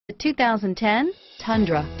2010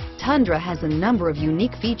 Tundra. Tundra has a number of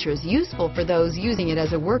unique features useful for those using it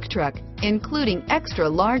as a work truck, including extra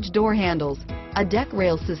large door handles, a deck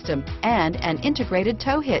rail system, and an integrated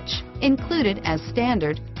tow hitch. Included as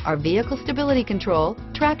standard are vehicle stability control,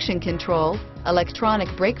 traction control,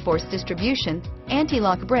 electronic brake force distribution,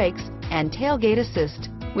 anti-lock brakes, and tailgate assist.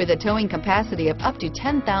 With a towing capacity of up to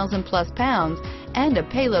 10,000 plus pounds and a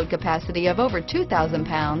payload capacity of over 2,000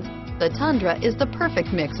 pounds, the Tundra is the perfect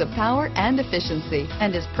mix of power and efficiency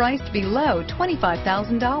and is priced below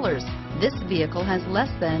 $25,000. This vehicle has less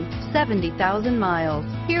than 70,000 miles.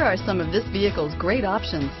 Here are some of this vehicle's great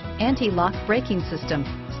options: anti-lock braking system,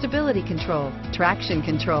 stability control, traction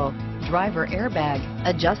control, driver airbag,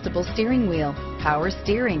 adjustable steering wheel, power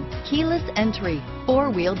steering, keyless entry,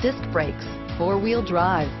 four-wheel disc brakes, four-wheel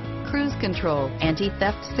drive, cruise control,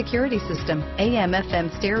 anti-theft security system, AM/FM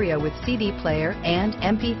stereo with CD player and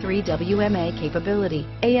MP3 WMA capability,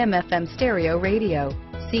 AM/FM stereo radio,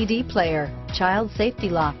 CD player, child safety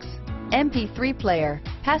locks, MP3 player,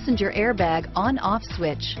 passenger airbag on/off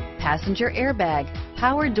switch, passenger airbag,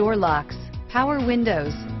 power door locks, power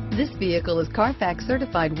windows. This vehicle is CARFAX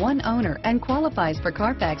certified one owner and qualifies for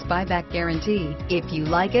CARFAX buyback guarantee. If you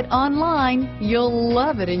like it online, you'll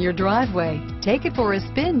love it in your driveway. Take it for a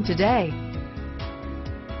spin today.